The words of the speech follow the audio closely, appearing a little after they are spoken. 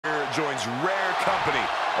joins rare company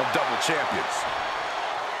of double champions.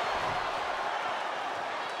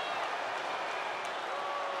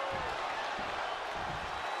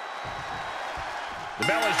 The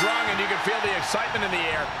bell is rung, and you can feel the excitement in the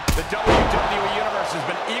air. The WWE Universe has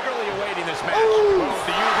been eagerly awaiting this match. Well,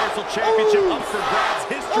 the Universal Championship up for grabs.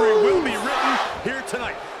 History will be written here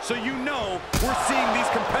tonight. So you know we're seeing these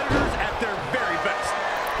competitors at their very best.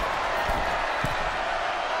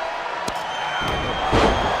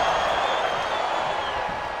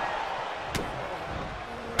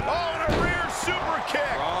 Oh, and a rear super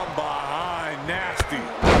kick. From behind, nasty.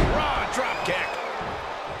 Raw drop kick.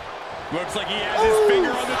 Looks like he has his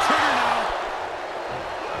finger on the trigger now.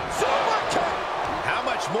 Super kick. How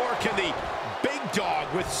much more can the big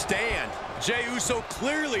dog withstand? Jey Uso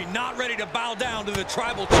clearly not ready to bow down to the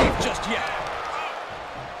tribal chief just yet.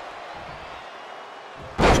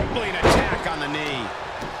 Tripling attack on the knee.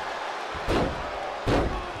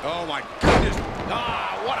 Oh my goodness.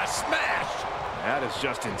 Ah, what a smash. That is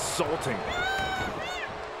just insulting.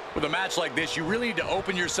 With a match like this, you really need to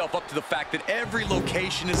open yourself up to the fact that every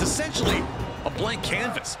location is essentially a blank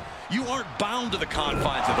canvas. You aren't bound to the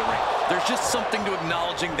confines of the ring. There's just something to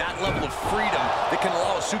acknowledging that level of freedom that can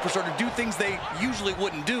allow a superstar to do things they usually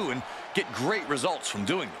wouldn't do and get great results from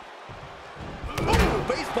doing them. Ooh,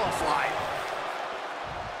 baseball slide.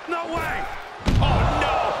 No way. Oh,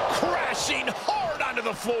 no. Crashing hard onto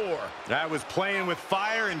the floor. That was playing with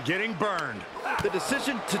fire and getting burned. The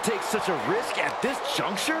decision to take such a risk at this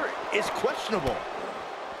juncture is questionable.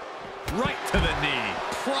 Right to the knee.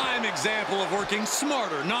 Prime example of working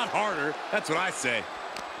smarter, not harder. That's what I say.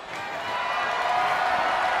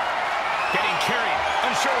 Getting carried.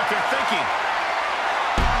 Unsure what they're thinking.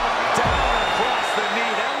 Down across the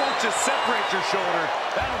knee. That won't just separate your shoulder.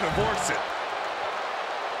 That'll divorce it.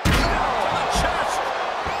 To the chest.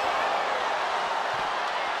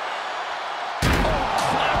 Oh,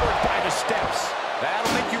 clobbered by the steps.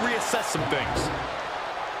 That'll make you reassess some things.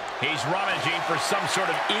 He's rummaging for some sort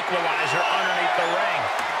of equalizer underneath the ring.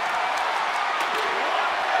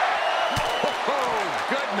 Oh,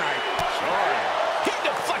 good night. Sorry. He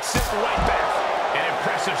deflects it right back. An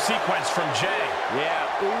impressive sequence from Jey. Yeah,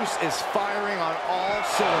 Uso is firing on all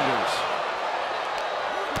cylinders.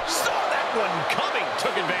 Saw that one coming.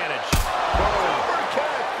 Took advantage.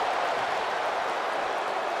 Overkick.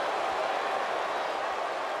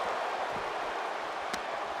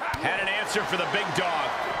 Had an answer for the big dog.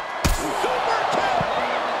 Super kick!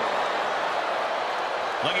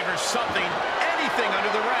 Looking for something, anything under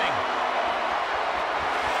the ring.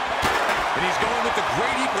 And he's going with the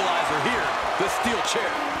great equalizer here, the steel chair.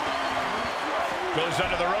 Goes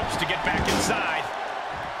under the ropes to get back inside.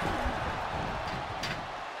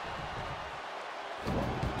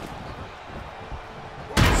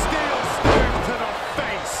 Steel stare to the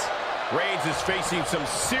face. Reigns is facing some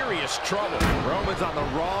serious trouble. Roman's on the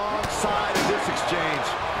wrong side of this exchange.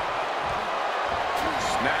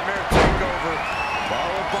 Nightmare takeover,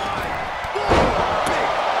 followed by big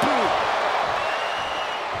boot.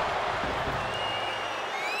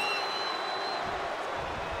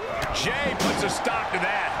 Jey puts a stop to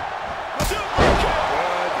that. Super kick.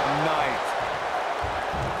 Good night.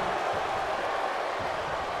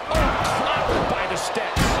 Oh, clobbered by the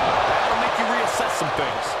steps. That'll make you reassess some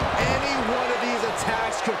things. Any one of these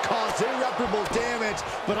attacks could cause irreparable damage,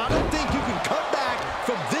 but I don't think you can come back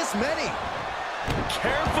from this many.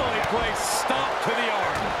 Carefully placed stomp to the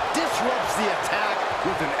arm. Disrupts the attack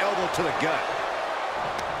with an elbow to the gut.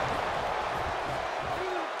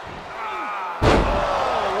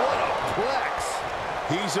 Oh, what a plex.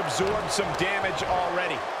 He's absorbed some damage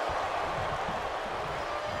already.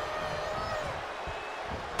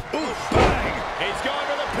 Oof, bang! He's going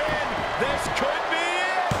for the pin. This could be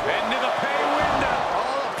it. Into the pay window.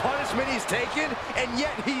 All the punishment he's taken, and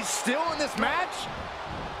yet he's still in this match?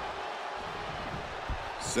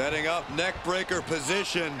 Setting up neck breaker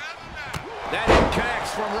position. That hit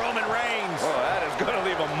connects from Roman Reigns. Oh, that is going to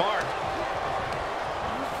leave a mark.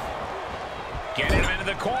 Getting him into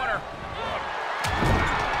the corner.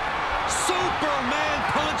 Superman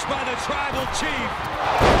punch by the tribal chief.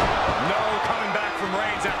 No coming back from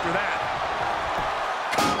Reigns after that.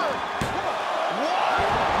 Cover. What?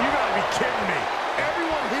 You gotta be kidding me.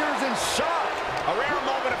 Everyone here is in shock. A rare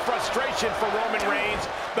moment of frustration for Roman Reigns.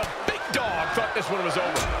 The big dog thought this one was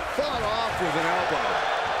over. Fought off with an elbow.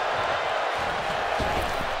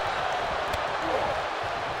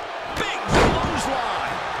 Big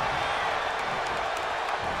clothesline.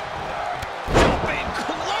 Jumping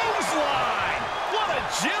clothesline. What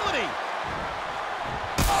agility.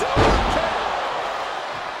 Super kick.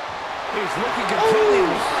 He's looking completely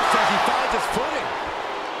lost as he finds his footing.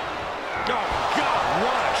 Oh, God,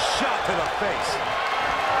 what a shot to the face.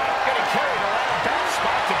 Getting carried around, bad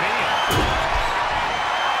spot to be in.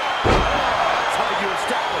 That's how you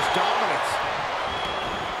establish dominance.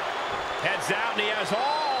 Heads out, and he has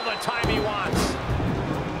all the time he wants.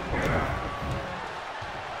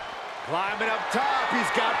 Climbing up top,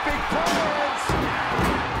 he's got big plans.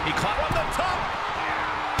 He caught on the top.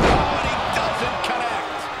 Oh, and he doesn't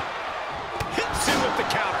connect. Hits him with the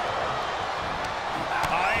counter.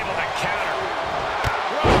 Able to counter.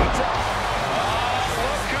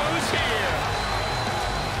 Look who's here.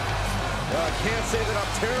 I can't say that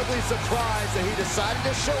I'm terribly surprised that he decided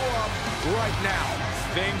to show up right now.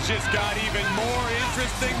 Things just got even more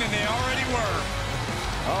interesting than they already were.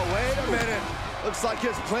 Oh, wait a minute. Looks like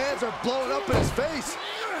his plans are blowing up in his face.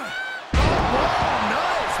 Oh,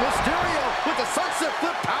 nice. Mysterio with the sunset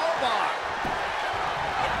flip powerbomb.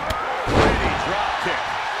 Pretty drop kick.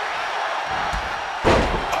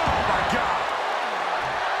 Oh, my God.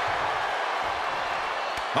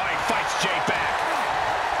 Oh, he fights Jey back.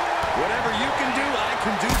 Whatever you can do, I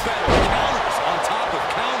can do better. Counters on top of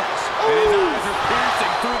counters. And his eyes are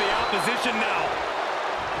piercing through the opposition now.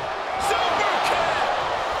 Super kick.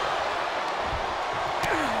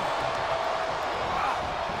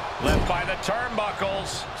 Left by the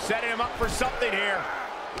turnbuckles. Setting him up for something here.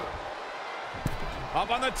 Up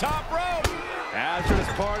on the top rope. Hazardous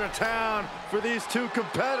part of town for these two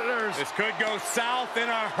competitors. This could go south in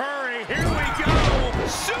a hurry. Here we go.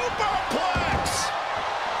 Superplex.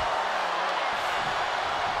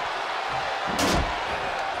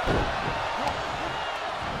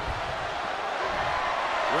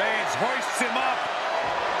 Reigns hoists him up.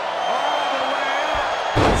 All the way up.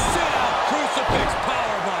 Sit out crucifix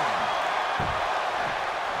powerbomb.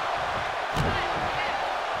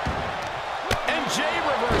 And Jey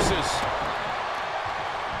reverses.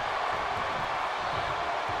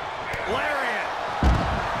 Lariat.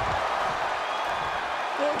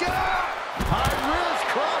 Look out! High risk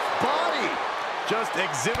cross body. Just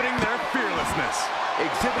exhibiting their fearlessness.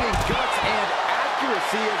 Exhibiting guts and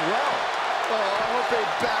accuracy as well. Oh, I hope they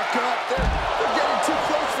back up. They're getting too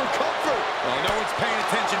close for comfort. Well, no one's paying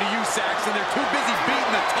attention to you, Saxton. They're too busy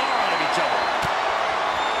beating the tar out of each other.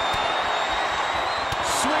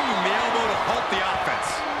 Swinging the elbow to halt the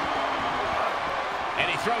offense.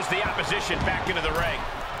 And he throws the opposition back into the ring.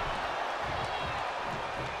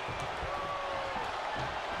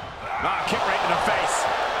 Kick right in the face.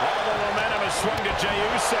 All the momentum is swung to Jey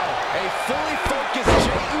Uso. A fully focused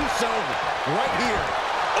Jey Uso right here.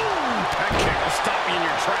 Ooh, that kick will stop you in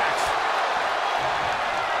your tracks.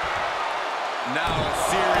 Now a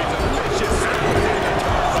series of vicious stomps in the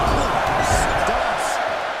Stunts.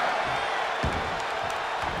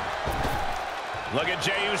 Look at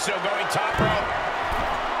Jey Uso going top rope.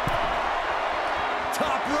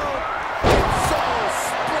 Top rope. So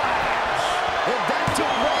splash. And that took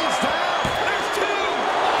Reigns down. There's two.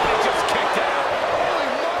 Oh, he just kicked out. Holy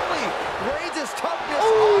moly. Reigns' toughness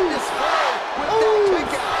on display with that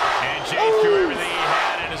kick out. And Jey threw everything he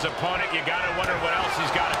had at his opponent. You got to wonder what else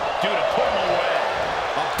he's got to do to put him away.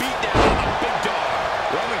 A beatdown on the big dog.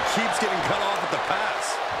 Roman keeps getting cut off at the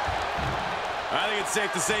pass. I think it's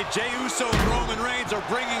safe to say Jey Uso and Roman Reigns are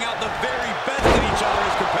bringing out the very best in each other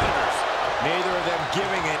as competitors. Neither of them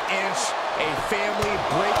giving an inch. A family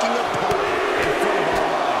breaking apart in front of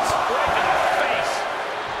our eyes. Right in the face.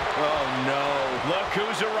 Oh, no. Look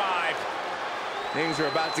who's arrived. Things are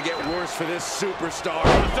about to get worse for this superstar.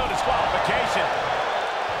 There's no disqualification.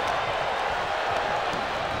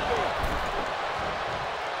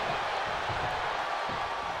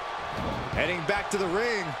 Heading back to the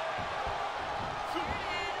ring.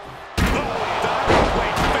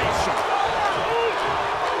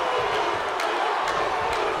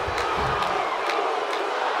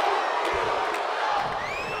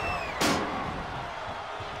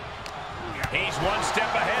 He's one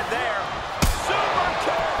step ahead there. Super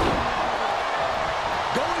kick.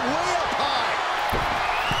 Going way up high.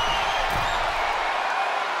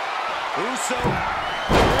 Uso.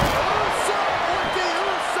 Uso with the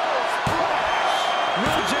Uso splash.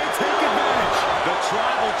 Will Jey take advantage? The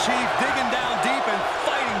tribal chief digging down deep and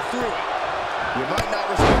fighting through it. You might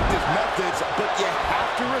not respect his methods, but you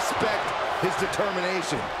have to respect his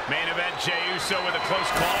determination. Main event, Jey Uso with a close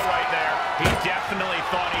call right there. He definitely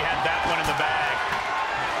thought he had that one in the bag.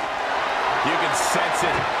 You can sense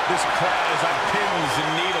it. This crowd is on pins and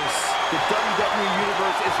needles. The WWE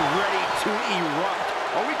Universe is ready to erupt.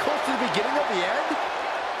 Are we close to the beginning of the end?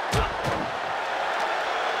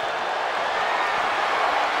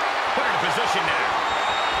 Put her in position now.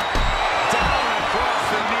 Down across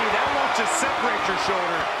the knee. That won't just separate your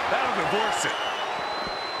shoulder. That'll divorce it.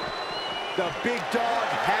 The big dog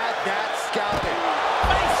had that scouted.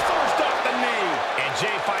 Face first off the knee. And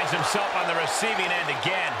Jey finds himself on the receiving end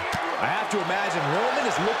again. I have to imagine Roman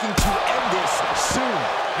is looking to end this soon.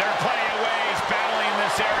 There are plenty of ways battling in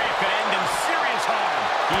this area could end in serious harm.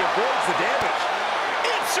 He avoids the damage.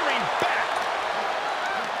 Answering back.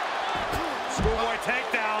 Schoolboy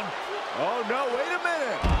takedown. Oh, no, wait a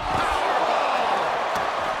minute. Powerbomb.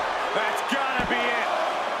 That's gotta be it.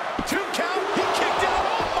 2 count. He kicked out.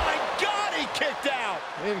 Oh, my God, he kicked out.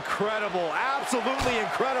 Incredible. Absolutely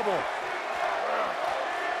incredible.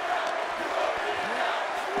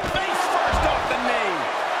 Face first off the knee.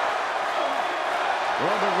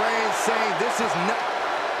 Roman Reigns saying this is not...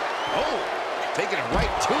 Oh, taking it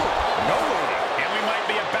right to him. No waiting. And we might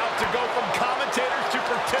be about to go from commentators to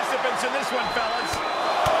participants in this one, fellas.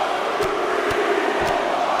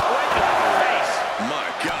 Right to the face. My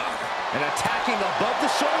God. And attacking above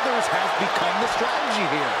the shoulders has become the strategy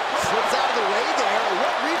here. Slips out of the way there.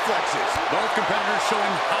 What reflexes? Both competitors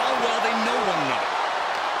showing how well they know one another.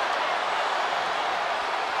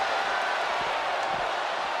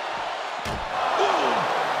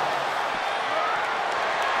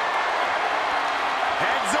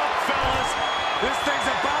 Heads up, fellas. This thing's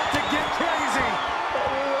about to get crazy.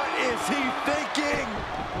 What is he thinking?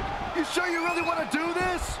 You sure you really want to do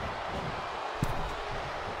this?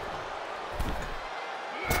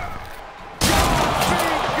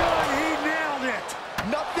 Big gun, he nailed it.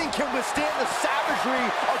 Nothing can withstand the savagery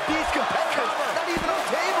of these competitors. Not even on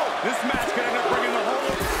table. This match could end up bringing the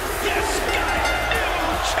whole... Yes, got it.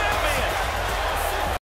 Ew, champion.